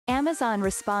Amazon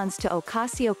responds to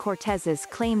Ocasio-Cortez's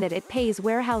claim that it pays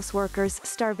warehouse workers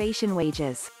starvation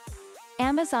wages.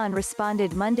 Amazon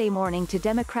responded Monday morning to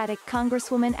Democratic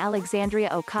Congresswoman Alexandria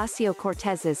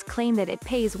Ocasio-Cortez's claim that it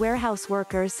pays warehouse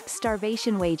workers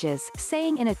starvation wages,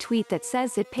 saying in a tweet that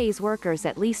says it pays workers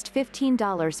at least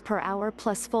 $15 per hour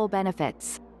plus full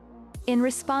benefits. In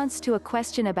response to a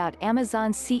question about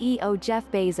Amazon CEO Jeff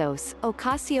Bezos,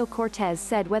 Ocasio-Cortez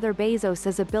said whether Bezos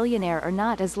is a billionaire or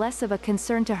not is less of a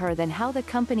concern to her than how the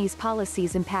company's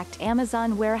policies impact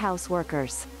Amazon warehouse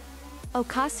workers.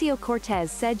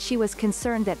 Ocasio-Cortez said she was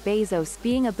concerned that Bezos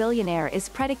being a billionaire is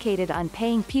predicated on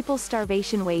paying people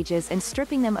starvation wages and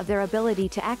stripping them of their ability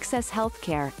to access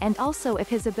healthcare, and also if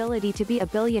his ability to be a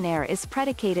billionaire is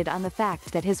predicated on the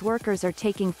fact that his workers are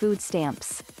taking food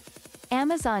stamps.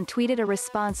 Amazon tweeted a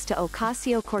response to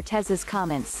Ocasio-Cortez's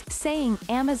comments, saying,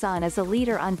 "Amazon is a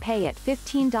leader on pay at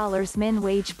 $15 min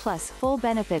wage plus full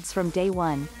benefits from day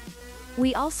one.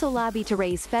 We also lobby to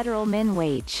raise federal min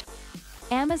wage."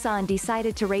 Amazon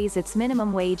decided to raise its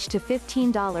minimum wage to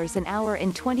 $15 an hour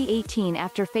in 2018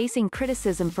 after facing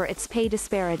criticism for its pay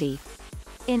disparity.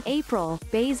 In April,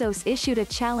 Bezos issued a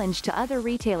challenge to other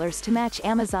retailers to match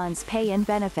Amazon's pay and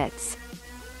benefits.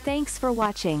 Thanks for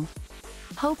watching.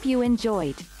 Hope you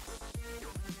enjoyed.